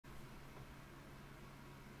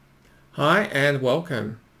Hi and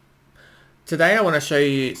welcome. Today I want to show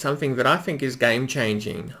you something that I think is game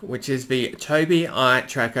changing, which is the Tobii Eye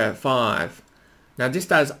Tracker 5. Now this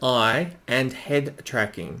does eye and head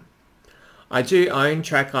tracking. I do own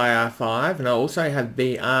Track IR5 and I also have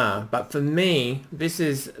VR, but for me this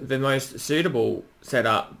is the most suitable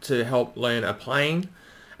setup to help learn a plane.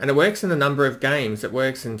 And it works in a number of games. It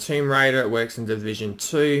works in Tomb Raider, it works in Division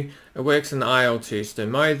 2, it works in IL2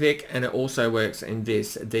 Stomovic, and it also works in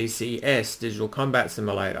this DCS, Digital Combat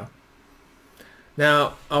Simulator.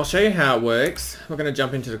 Now, I'll show you how it works. We're going to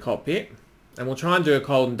jump into the cockpit, and we'll try and do a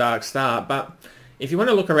cold and dark start, but if you want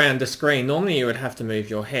to look around the screen, normally you would have to move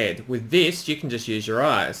your head. With this, you can just use your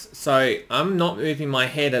eyes. So I'm not moving my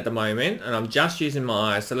head at the moment, and I'm just using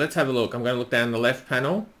my eyes. So let's have a look. I'm going to look down the left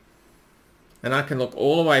panel. And I can look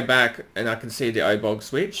all the way back and I can see the OBOG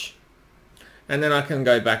switch. And then I can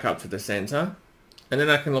go back up to the center. And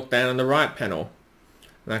then I can look down on the right panel.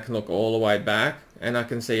 And I can look all the way back and I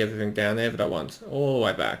can see everything down there that I want, all the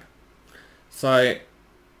way back. So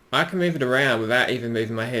I can move it around without even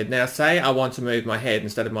moving my head. Now say I want to move my head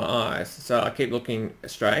instead of my eyes. So I keep looking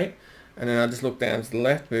straight and then I just look down to the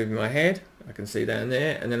left, moving my head. I can see down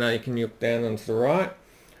there, and then I can look down onto the right.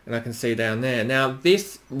 And I can see down there. Now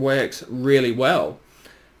this works really well,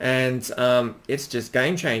 and it's just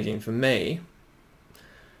game changing for me.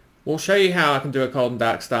 We'll show you how I can do a cold and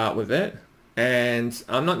dark start with it, and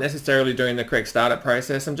I'm not necessarily doing the correct startup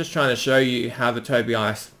process. I'm just trying to show you how the Tobii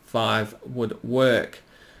Eye 5 would work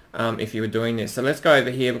if you were doing this. So let's go over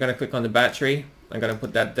here. We're going to click on the battery. I'm going to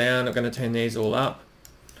put that down. I'm going to turn these all up.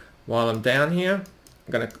 While I'm down here,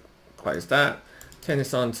 I'm going to close that. Turn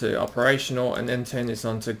this on to operational and then turn this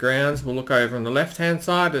on to grounds. We'll look over on the left hand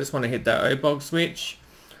side. I just want to hit that OBOG switch,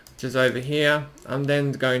 which is over here. I'm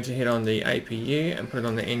then going to hit on the APU and put it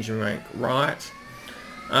on the engine rank right.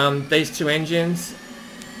 These two engines,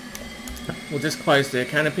 we'll just close the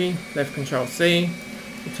canopy, left control C.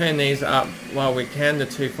 We'll turn these up while we can, the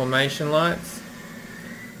two formation lights.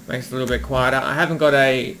 Makes it a little bit quieter. I haven't got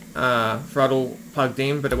a throttle plugged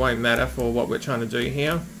in, but it won't matter for what we're trying to do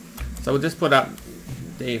here. So we'll just put up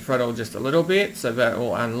the throttle just a little bit so that it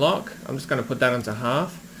will unlock. I'm just going to put that onto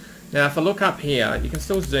half. Now if I look up here, you can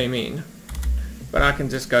still zoom in, but I can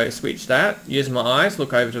just go switch that, use my eyes,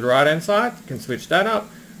 look over to the right hand side, can switch that up,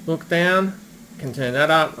 look down, can turn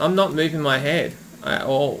that up. I'm not moving my head at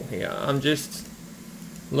all here. I'm just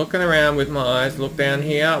looking around with my eyes. Look down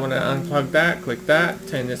here, I want to unplug that, click that,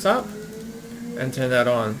 turn this up and turn that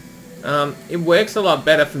on. It works a lot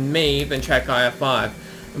better for me than Track IR5.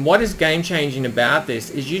 And what is game changing about this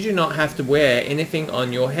is you do not have to wear anything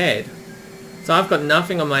on your head. So I've got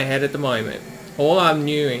nothing on my head at the moment. All I'm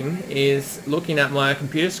doing is looking at my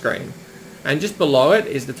computer screen. And just below it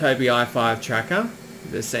is the Tobii Eye 5 tracker,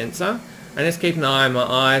 the sensor. And it's keeping an eye on my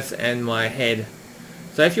eyes and my head.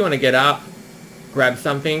 So if you want to get up, grab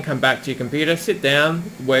something, come back to your computer, sit down,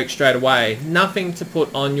 work straight away. Nothing to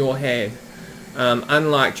put on your head.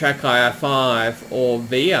 Unlike Track IR5 or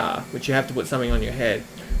VR, which you have to put something on your head.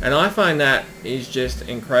 And I find that is just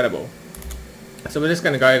incredible. So we're just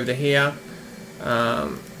going to go over to here.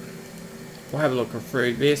 We'll have a look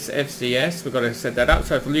through this FCS. We've got to set that up.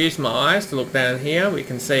 So if we use my eyes to look down here, we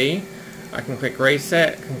can see I can click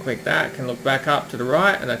reset, can click that, can look back up to the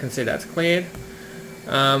right, and I can see that's cleared.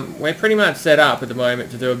 We're pretty much set up at the moment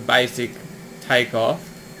to do a basic takeoff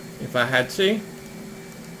if I had to.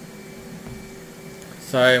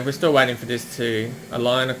 So we're still waiting for this to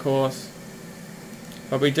align, of course.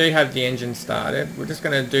 But we do have the engine started. We're just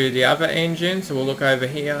going to do the other engine. So we'll look over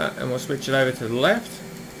here and we'll switch it over to the left.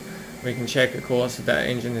 We can check, of course, that that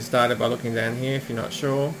engine is started by looking down here if you're not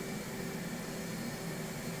sure.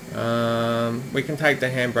 We can take the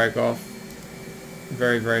handbrake off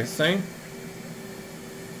very, very soon.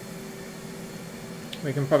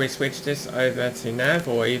 We can probably switch this over to nav,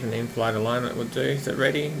 or even the in-flight alignment will do. Is it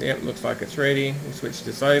ready? Yep, looks like it's ready. We'll switch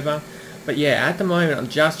this over. But yeah, at the moment I'm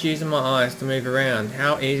just using my eyes to move around.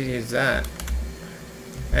 How easy is that?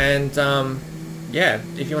 And yeah,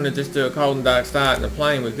 if you want to just do a cold and dark start in a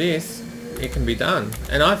plane with this, it can be done.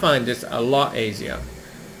 And I find this a lot easier.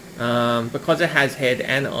 Because it has head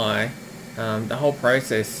and eye, the whole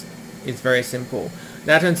process is very simple.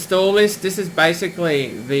 Now to install this is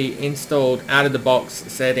basically the installed out of the box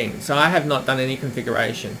setting. So I have not done any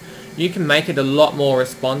configuration. You can make it a lot more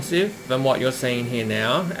responsive than what you're seeing here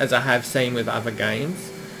now, as I have seen with other games.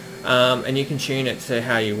 And you can tune it to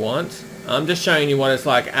how you want. I'm just showing you what it's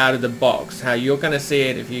like out of the box, how you're going to see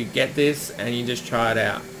it if you get this and you just try it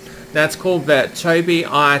out. Now it's called the Tobii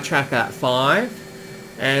Eye Tracker 5.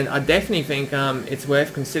 and I definitely think it's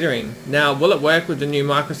worth considering. Now, will it work with the new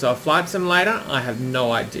Microsoft Flight Simulator? I have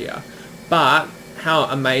no idea. But how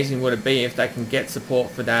amazing would it be if they can get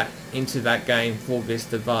support for that into that game for this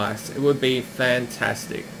device? It would be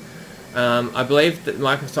fantastic. I believe that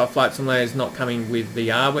Microsoft Flight Simulator is not coming with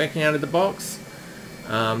VR working out of the box,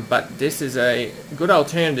 but this is a good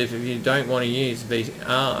alternative if you don't want to use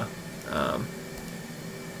VR.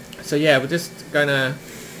 So yeah, we're just going to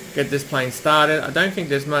get this plane started. I don't think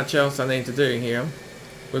there's much else I need to do here.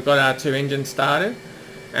 We've got our 2 engines started,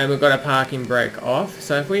 and we've got our parking brake off.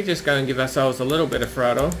 So if we just go and give ourselves a little bit of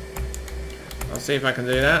throttle, I'll see if I can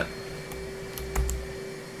do that.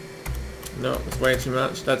 No, it's way too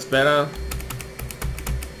much. That's better.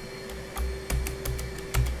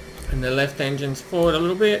 And the left engine's forward a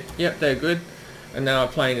little bit. Yep, they're good. And now our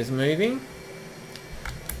plane is moving.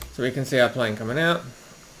 So we can see our plane coming out.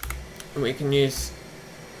 And we can use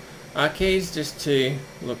our keys just to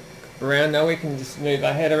look around. Now we can just move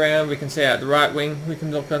our head around. We can see out the right wing. We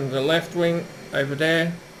can look on the left wing over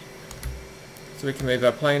there. So we can move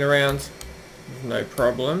our plane around with no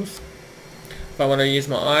problems. If I want to use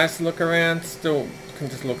my eyes to look around, still can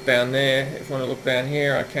just look down there. If I want to look down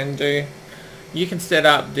here, I can do. You can set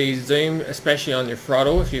up the zoom, especially on your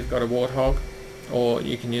throttle if you've got a Warthog, or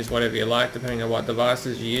you can use whatever you like depending on what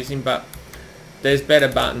devices you're using, but there's better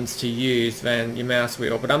buttons to use than your mouse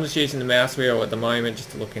wheel. But I'm just using the mouse wheel at the moment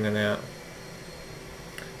just to look in and out.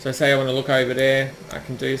 So say I want to look over there, I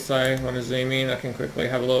can do so. I want to zoom in, I can quickly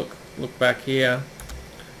have a look back here.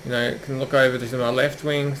 You know, can look over to my left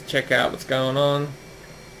wing, check out what's going on,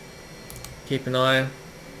 keep an eye.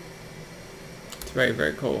 It's very,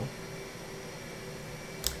 very cool.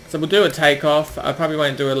 So we'll do a takeoff. I probably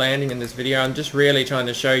won't do a landing in this video. I'm just really trying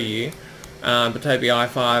to show you the Tobii Eye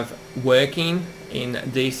 5 working in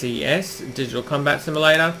DCS, Digital Combat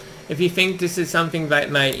Simulator. If you think this is something that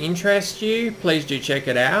may interest you, please do check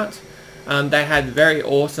it out. They had very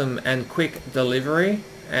awesome and quick delivery,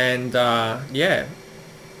 and yeah.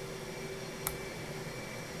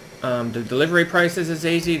 The delivery process is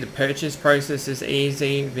easy, the purchase process is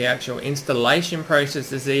easy, the actual installation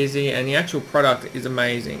process is easy, and the actual product is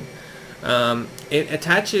amazing. It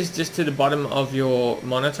attaches just to the bottom of your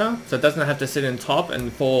monitor, so it doesn't have to sit on top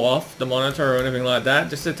and fall off the monitor or anything like that.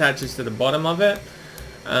 Just attaches to the bottom of it.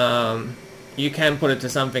 You can put it to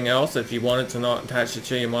something else if you wanted to not attach it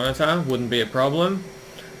to your monitor, wouldn't be a problem.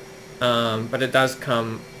 But it does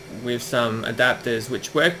come with some adapters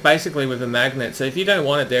which work basically with a magnet, so if you don't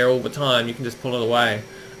want it there all the time, you can just pull it away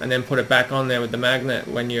and then put it back on there with the magnet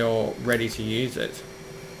when you're ready to use it.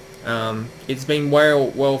 It's been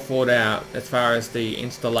well thought out as far as the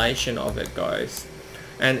installation of it goes,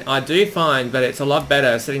 and I do find that it's a lot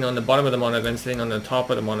better sitting on the bottom of the monitor than sitting on the top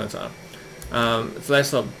of the monitor. It's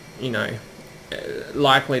less of, you know,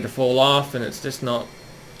 likely to fall off, and it's just not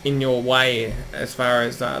in your way as far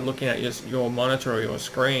as looking at your monitor or your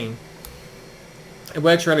screen. It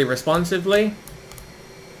works really responsively.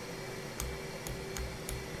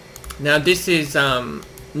 Now this is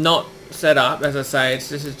not set up, as I say,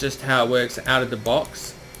 this is just how it works out of the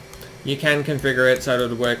box. You can configure it so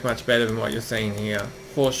it'll work much better than what you're seeing here,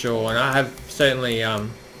 for sure, and I have certainly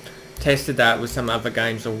tested that with some other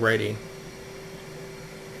games already.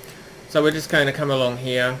 So we're just going to come along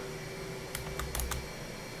here,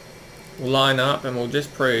 line up, and we'll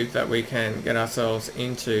just prove that we can get ourselves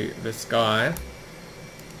into the sky.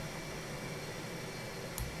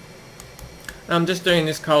 I'm just doing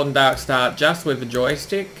this cold and dark start just with the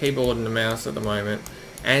joystick, keyboard and the mouse at the moment,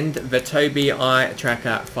 and the Tobii Eye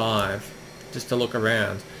Tracker 5, just to look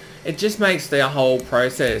around. It just makes the whole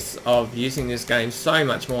process of using this game so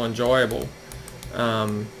much more enjoyable.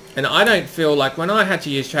 And I don't feel like when I had to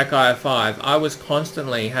use Track IR 5, I was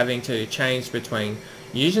constantly having to change between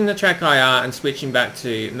using the Track IR and switching back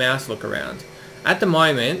to mouse look around. At the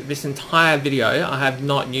moment, this entire video, I have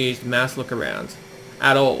not used mouse look around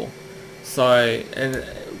at all. So, and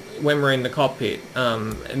when we're in the cockpit,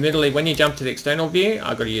 admittedly, when you jump to the external view,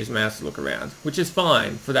 I've got to use mouse look around, which is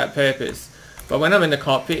fine for that purpose. But when I'm in the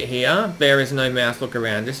cockpit here, there is no mouse look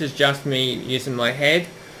around. This is just me using my head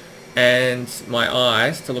and my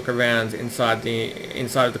eyes to look around inside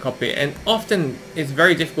of the cockpit. And often it's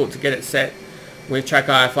very difficult to get it set with Track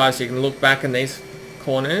IR 5 so you can look back in these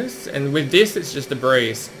corners, and with this it's just a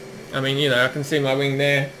breeze. I mean, you know, I can see my wing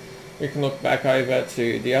there. We can look back over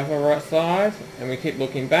to the other right side, and we keep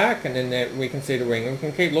looking back, and then there we can see the wing. And we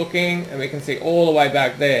can keep looking, and we can see all the way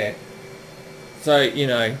back there. So, you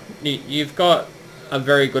know, you've got a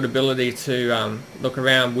very good ability to look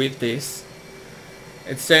around with this.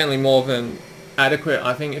 It's certainly more than adequate.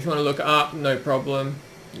 I think if you want to look up, no problem.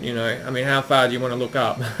 You know, I mean, how far do you want to look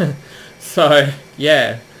up? So,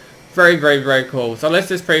 yeah, Very, very, very cool. So let's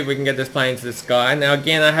just prove we can get this plane to the sky. Now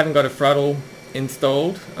again, I haven't got a throttle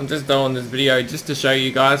installed. I'm just doing this video just to show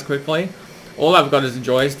you guys quickly. All I've got is a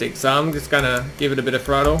joystick, so I'm just gonna give it a bit of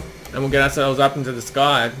throttle and we'll get ourselves up into the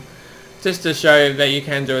sky. Just to show that you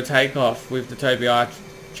can do a takeoff with the Tobii Eye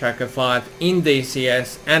Tracker 5 in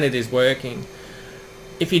DCS, and it is working.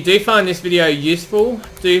 If you do find this video useful,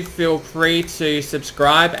 do feel free to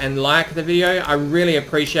subscribe and like the video. I really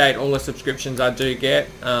appreciate all the subscriptions I do get,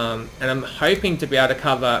 and I'm hoping to be able to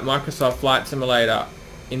cover Microsoft Flight Simulator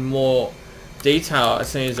in more detail as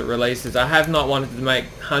soon as it releases. I have not wanted to make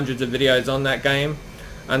hundreds of videos on that game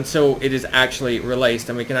until it is actually released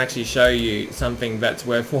and we can actually show you something that's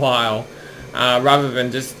worthwhile, rather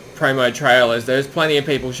than just promo trailers. There's plenty of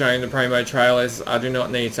people showing the promo trailers. I do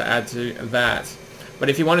not need to add to that. But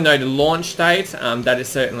if you want to know the launch date, that is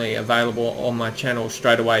certainly available on my channel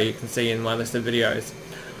straight away. You can see in my list of videos.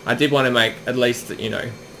 I did want to make at least, you know,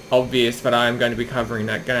 obvious that I am going to be covering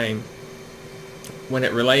that game when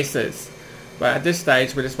it releases. But at this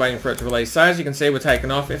stage, we're just waiting for it to release. So as you can see, we're taking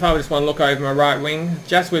off. If I just want to look over my right wing,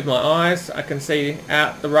 just with my eyes, I can see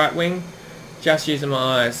out the right wing, just using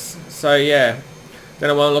my eyes. So yeah, then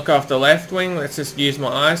I want to look off the left wing. Let's just use my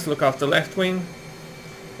eyes to look off the left wing.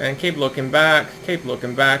 And keep looking back,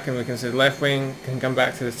 and we can see the left wing can come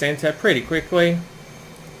back to the center pretty quickly.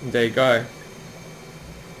 And there you go.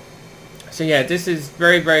 So yeah, this is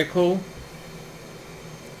very, very cool.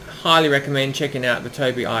 Highly recommend checking out the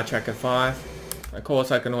Tobii Eye Tracker 5. Of course,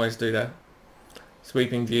 I can always do the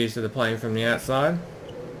sweeping views of the plane from the outside.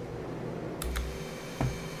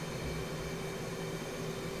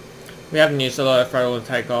 We haven't used a lot of throttle to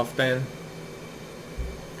take off then.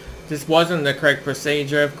 This wasn't the correct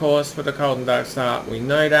procedure, of course, for the cold and dark start. We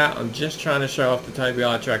know that. I'm just trying to show off the Tobii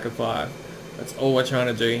Eye Tracker 5. That's all we're trying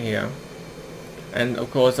to do here. And of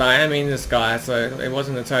course, I am in the sky, so it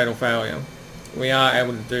wasn't a total failure. We are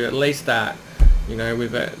able to do at least that, you know,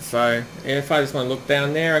 with it. So if I just want to look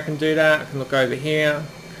down there, I can do that. I can look over here.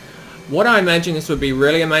 What I imagine this would be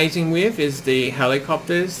really amazing with is the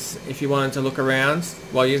helicopters. If you wanted to look around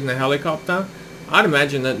while using the helicopter, I'd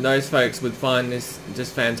imagine that those folks would find this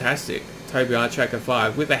just fantastic. Tobii Eye Tracker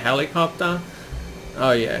 5 with a helicopter.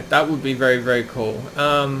 Oh yeah, that would be very, very cool.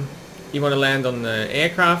 You want to land on the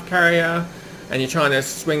aircraft carrier and you're trying to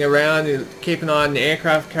swing around, you keep an eye on the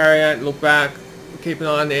aircraft carrier, look back, keep an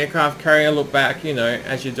eye on the aircraft carrier, look back, you know,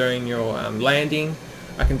 as you're doing your landing.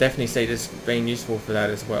 I can definitely see this being useful for that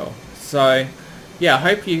as well. So yeah, I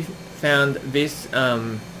hope you found this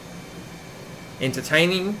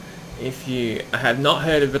entertaining. If you have not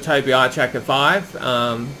heard of the Tobii Eye Tracker 5,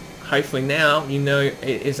 hopefully now you know it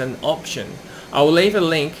is an option. I will leave a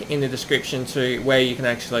link in the description to where you can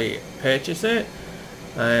actually purchase it,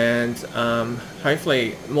 and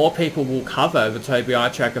hopefully more people will cover the Tobii Eye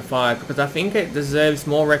Tracker 5 because I think it deserves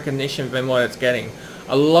more recognition than what it's getting.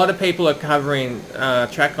 A lot of people are covering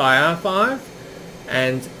Track IR 5,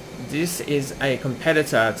 and this is a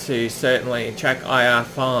competitor to certainly Track IR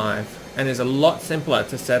 5. And is a lot simpler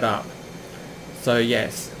to set up. So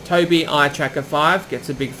yes, Tobii Eye Tracker 5 gets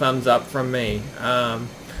a big thumbs up from me.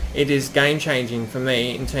 It is game changing for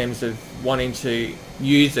me in terms of wanting to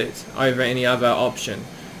use it over any other option.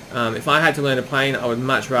 If I had to learn a plane, I would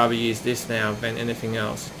much rather use this now than anything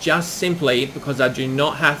else. Just simply because I do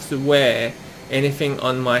not have to wear anything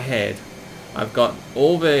on my head. I've got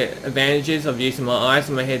all the advantages of using my eyes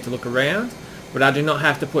and my head to look around, but I do not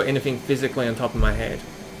have to put anything physically on top of my head.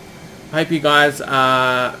 I hope you guys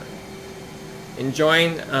are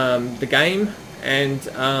enjoying the game, and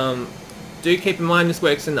do keep in mind this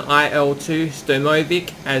works in the IL2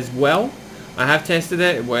 Sturmovik as well. I have tested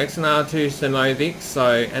it, it works in IL2 Sturmovik,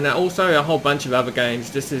 so, and also a whole bunch of other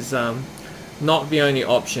games. This is not the only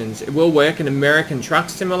options. It will work in American Truck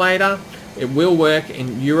Simulator, it will work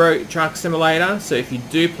in Euro Truck Simulator, so if you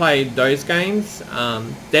do play those games,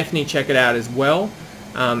 definitely check it out as well.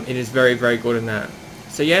 It is very, very good in that.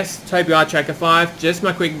 So yes, Tobii Eye Tracker 5, just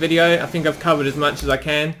my quick video. I think I've covered as much as I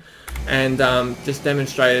can, and just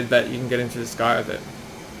demonstrated that you can get into the sky with it.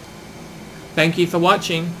 Thank you for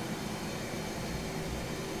watching.